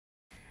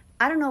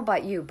I don't know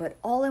about you, but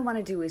all I want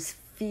to do is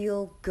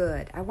feel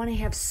good. I want to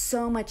have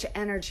so much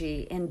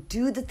energy and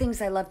do the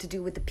things I love to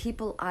do with the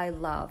people I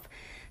love.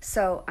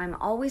 So I'm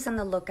always on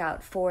the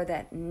lookout for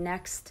that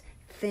next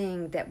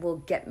thing that will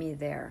get me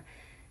there.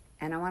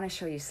 And I want to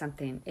show you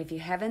something. If you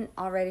haven't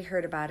already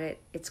heard about it,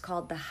 it's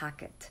called the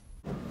Hocatt.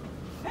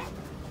 Okay.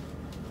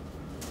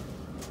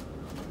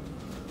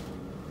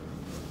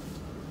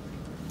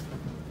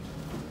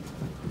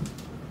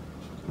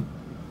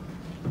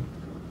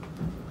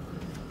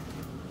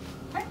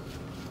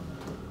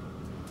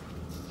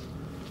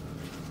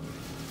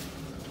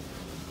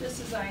 This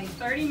is a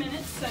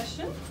 30-minute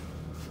session.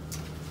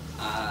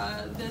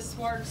 This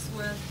works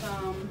with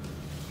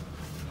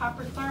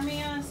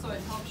hyperthermia, so it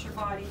helps your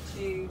body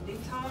to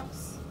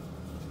detox.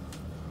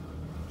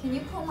 Can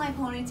you pull my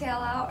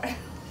ponytail out?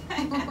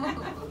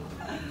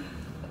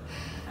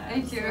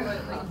 Thank you.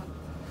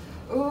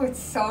 Ooh, it's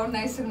so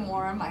nice and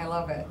warm. I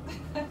love it.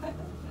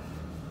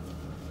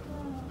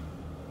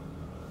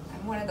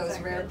 I'm one of those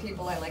rare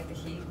people. I like the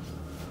heat.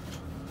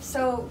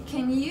 So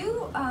can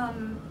you,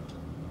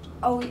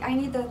 oh, I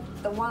need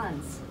the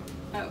wands.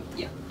 Oh,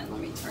 yeah, and let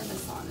me turn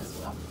this on as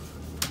well.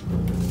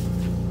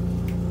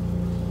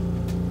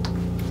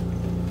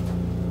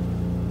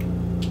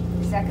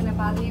 Is that going to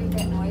bother you,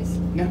 that noise?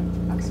 No.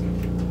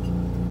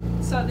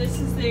 Okay. So this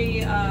is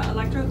the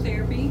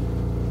electrotherapy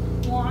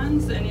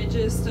wands, and it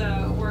just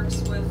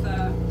works with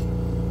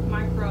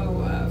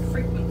micro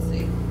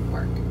frequency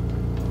work.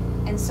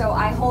 And so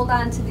I hold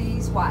on to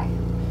these, why?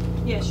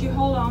 Yes, you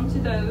hold on to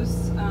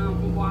those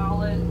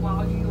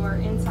while you are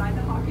inside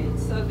the Hocatt,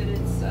 so that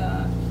it's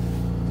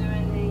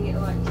doing the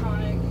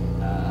electronic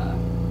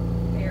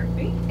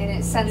therapy. And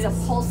it sends a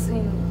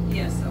pulsing.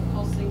 Yes, a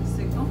pulsing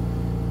signal.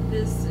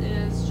 This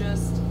is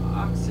just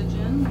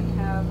oxygen. We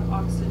have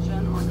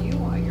oxygen on you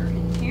while you're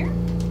in here.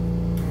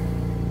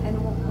 And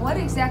what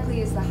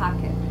exactly is the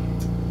Hocatt?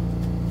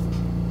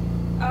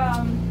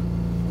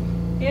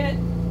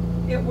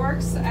 It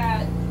works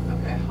at,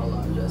 okay, hold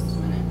on just a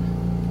minute.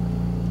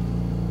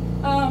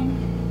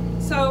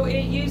 So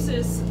it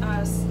uses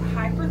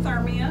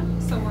hyperthermia,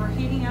 so we're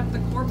heating up the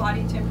core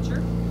body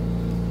temperature.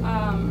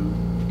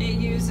 It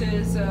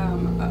uses,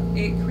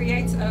 it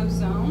creates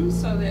ozone,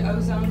 so the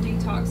ozone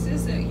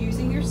detoxes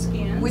using your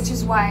skin. Which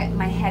is why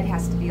my head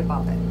has to be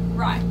above it.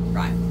 Right,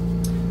 right.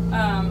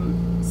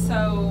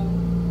 So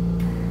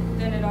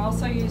then it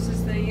also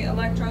uses the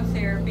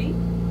electrotherapy.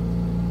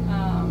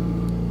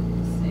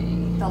 Let's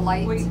see. The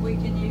light. We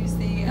can use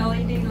the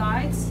LED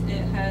lights.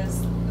 It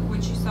has,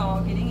 which you saw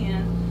getting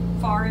in,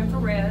 far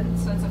infrared,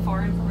 so it's a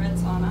far infrared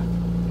sauna.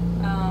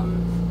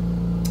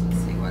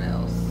 Let's see what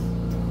else.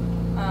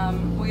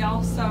 We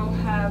also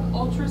have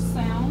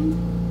ultrasound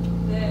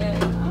that,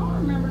 I don't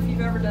remember if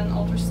you've ever done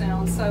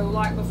ultrasound. So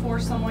like before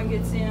someone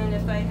gets in,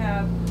 if they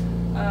have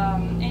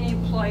any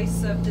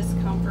place of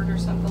discomfort or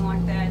something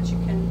like that, you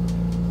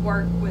can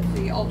work with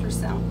the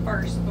ultrasound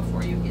first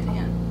before you get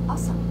in.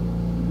 Awesome.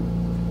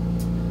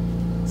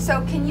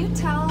 So can you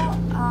tell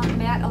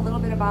Matt a little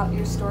bit about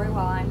your story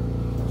while I'm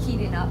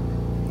heating up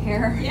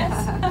here?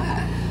 Yes.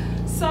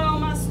 So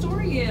my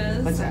story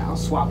is. I'll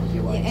swap with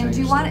you. Yeah, and do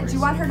you want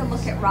her to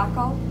look at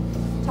Rocco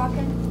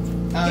talking?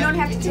 You don't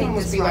have to take this. It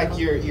almost be like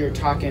you're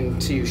talking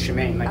to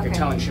Shemaine, like you're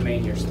telling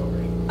Shemaine your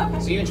story. Okay.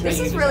 So you and Shemaine, this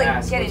is really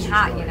getting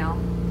hot, you know.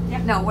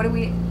 Yeah. No, what do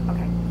we?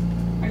 Okay.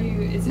 Are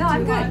you? Is it no,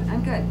 I'm too good. hot?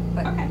 I'm good.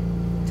 But okay.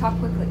 Talk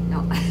quickly.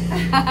 No.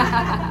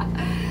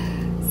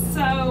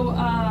 So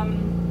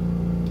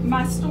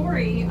my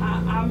story.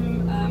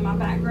 My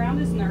background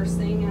is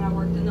nursing, and I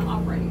worked in the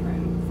operating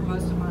room for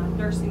most of my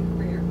nursing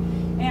career.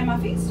 And my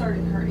feet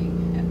started hurting.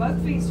 And both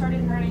feet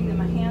started hurting, then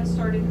my hands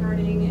started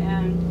hurting.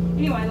 And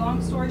anyway,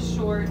 long story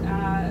short,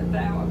 I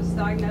was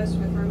diagnosed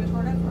with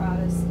rheumatoid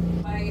arthritis.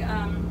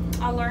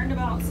 I learned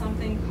about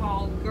something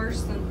called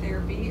Gerson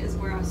therapy, is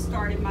where I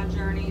started my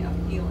journey of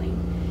healing.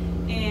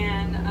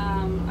 And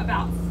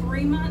about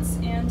 3 months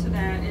into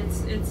that,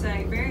 it's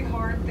a very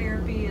hard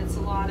therapy. It's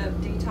a lot of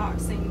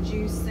detoxing,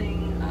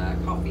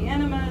 juicing, coffee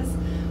enemas,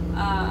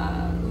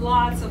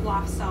 lots of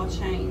lifestyle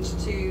change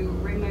to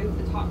remove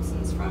the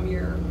toxins from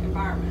your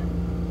environment.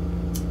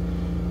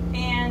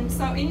 And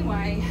so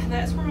anyway,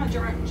 that's where my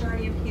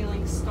journey of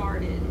healing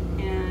started.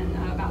 And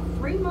about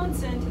 3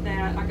 months into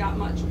that, I got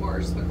much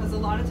worse, because a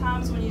lot of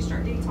times when you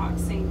start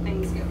detoxing,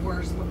 things get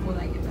worse before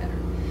they get better.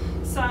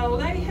 So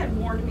they had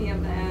warned me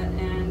of that.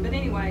 But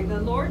anyway,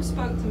 the Lord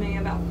spoke to me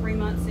about 3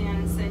 months in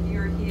and said,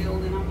 "You're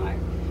healed." And I'm like,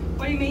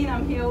 "What do you mean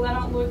I'm healed? I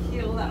don't look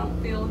healed. I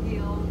don't feel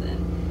healed."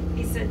 And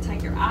he said,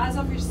 "Take your eyes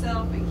off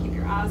yourself and keep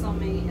your eyes on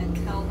me and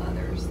tell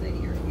others that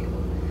you're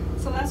healed."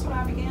 So that's what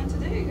I began to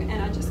do.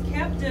 And I just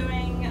kept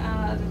doing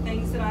the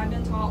things that I've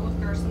been taught with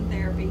Gerson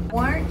therapy.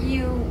 Weren't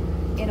you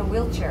in a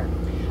wheelchair?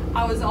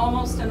 I was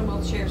almost in a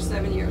wheelchair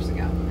 7 years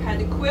ago. Had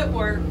to quit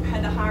work,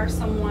 had to hire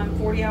someone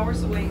 40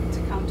 hours a week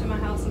to come to my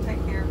house and take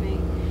care of me,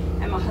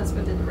 and my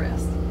husband did the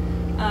rest.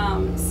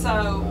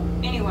 So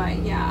anyway,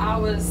 yeah,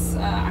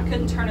 I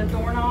couldn't turn a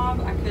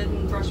doorknob, I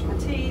couldn't brush my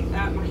teeth,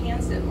 my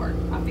hands didn't work,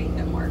 my feet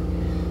didn't work.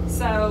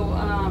 So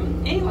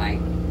anyway,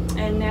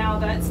 and now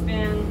that's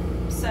been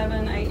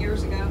 7, 8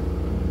 years ago,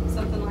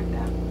 something like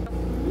that.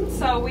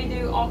 So we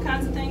do all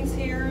kinds of things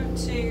here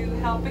to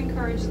help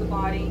encourage the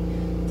body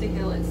to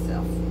heal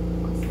itself.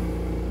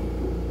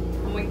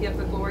 And we give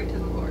the glory to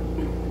the Lord.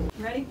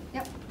 Ready?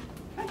 Yep.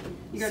 Okay.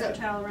 You got your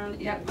towel around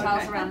you? Yep,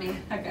 towels around me.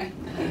 Okay.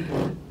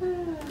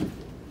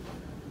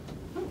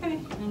 Okay,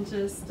 and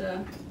just,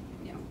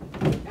 yeah.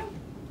 Go.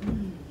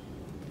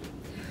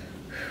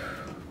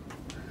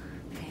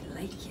 I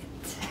like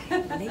it. I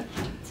like it.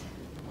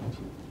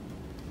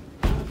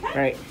 Okay. All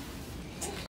right.